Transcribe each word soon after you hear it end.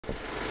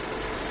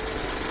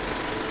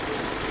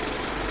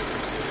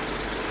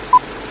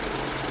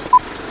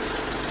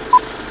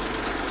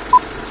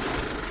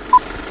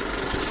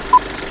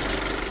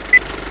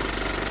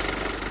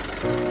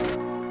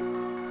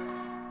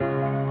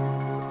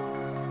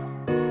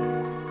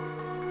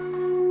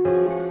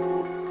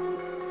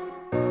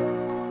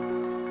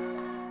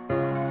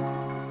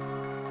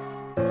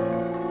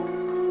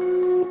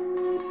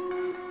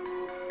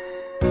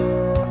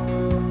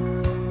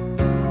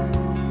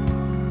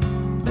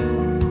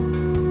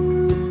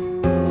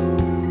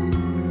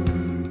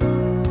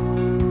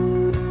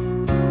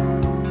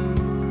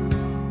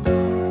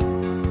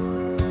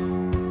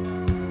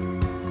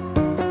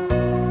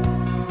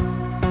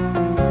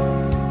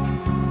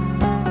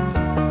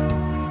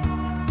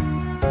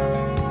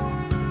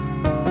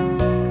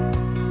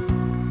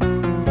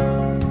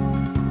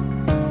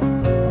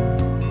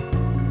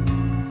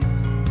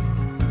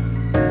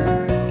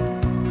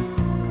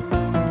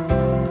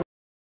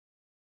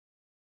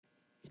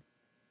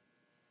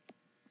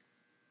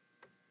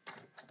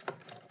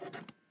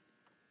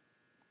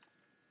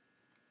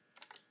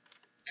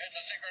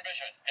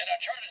mission in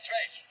uncharted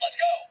space. Let's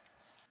go!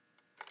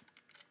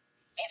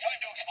 No time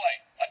to explain.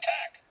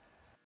 Attack!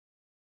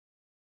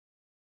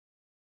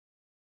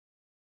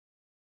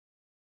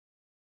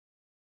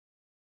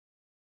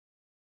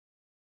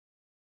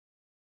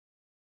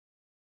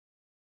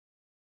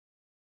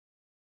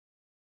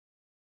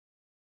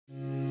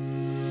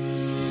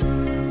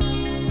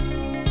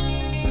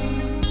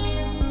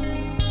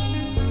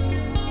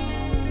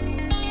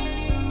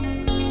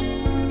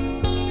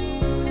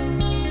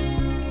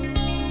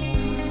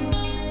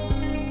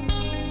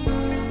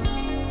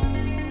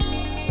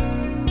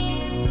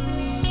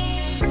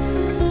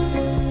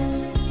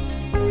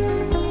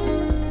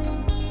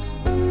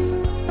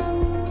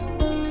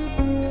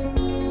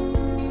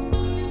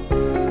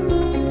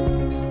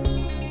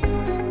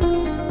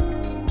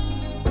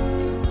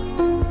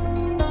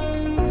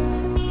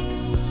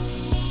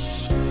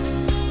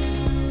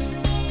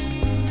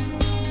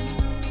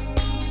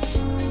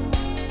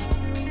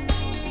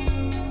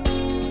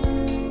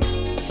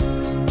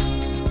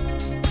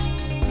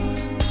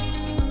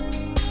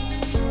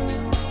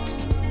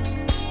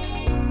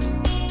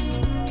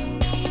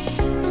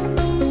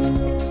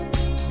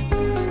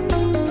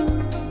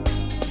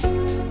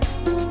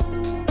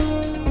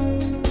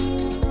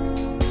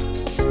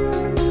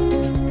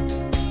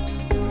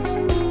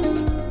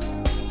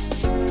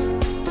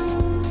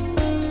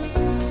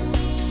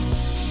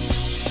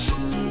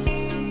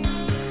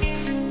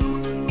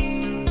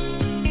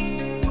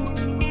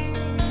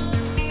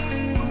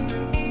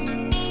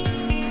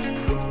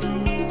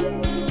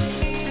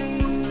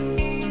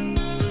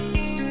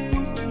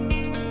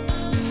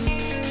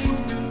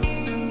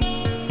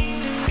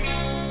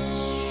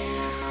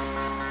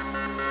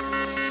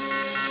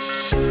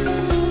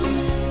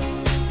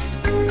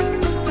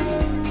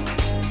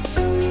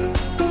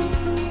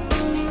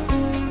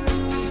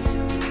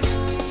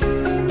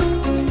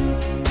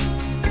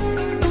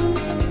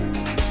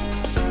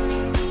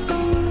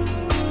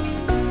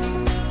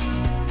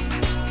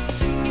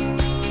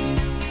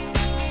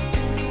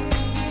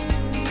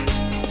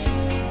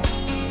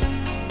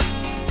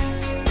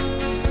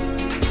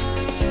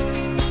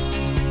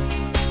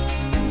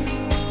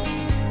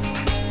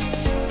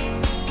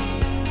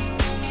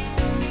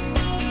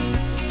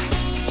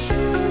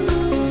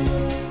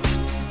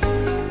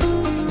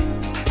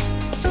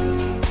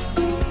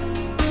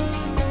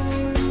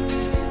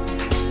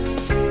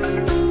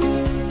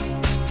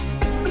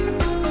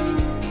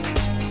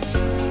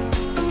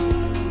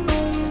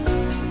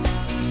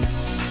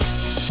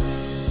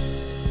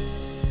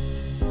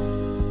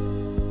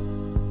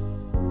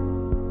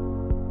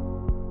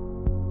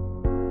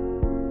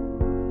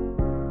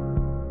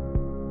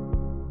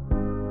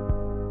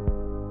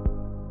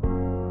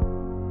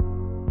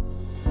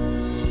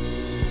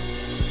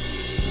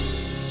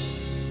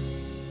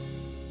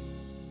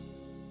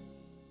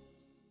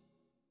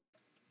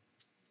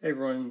 Hey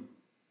everyone,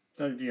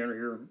 Dr. Deanna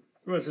here.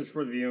 Who search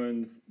for the video,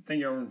 and thank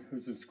you everyone who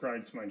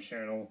subscribed to my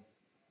channel.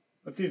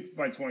 Let's see if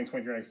by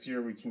 2023 next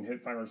year we can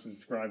hit 500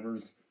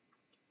 subscribers.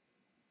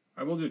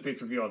 I will do a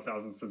face review at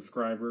 1,000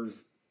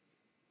 subscribers.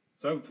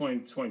 So I hope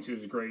 2022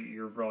 is a great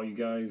year for all you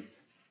guys.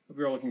 Hope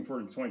you're all looking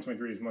forward to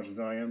 2023 as much as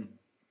I am.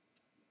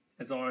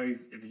 As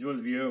always, if you enjoyed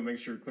the video, make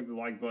sure to click the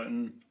like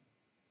button.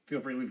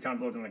 Feel free to leave a comment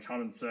below in the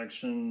comment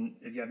section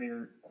if you have any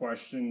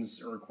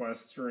questions or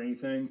requests or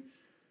anything.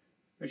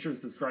 Make sure to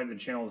subscribe to the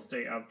channel to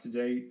stay up to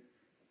date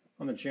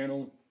on the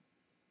channel.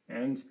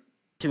 And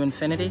to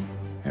infinity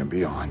and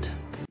beyond.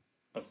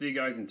 I'll see you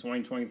guys in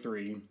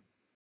 2023.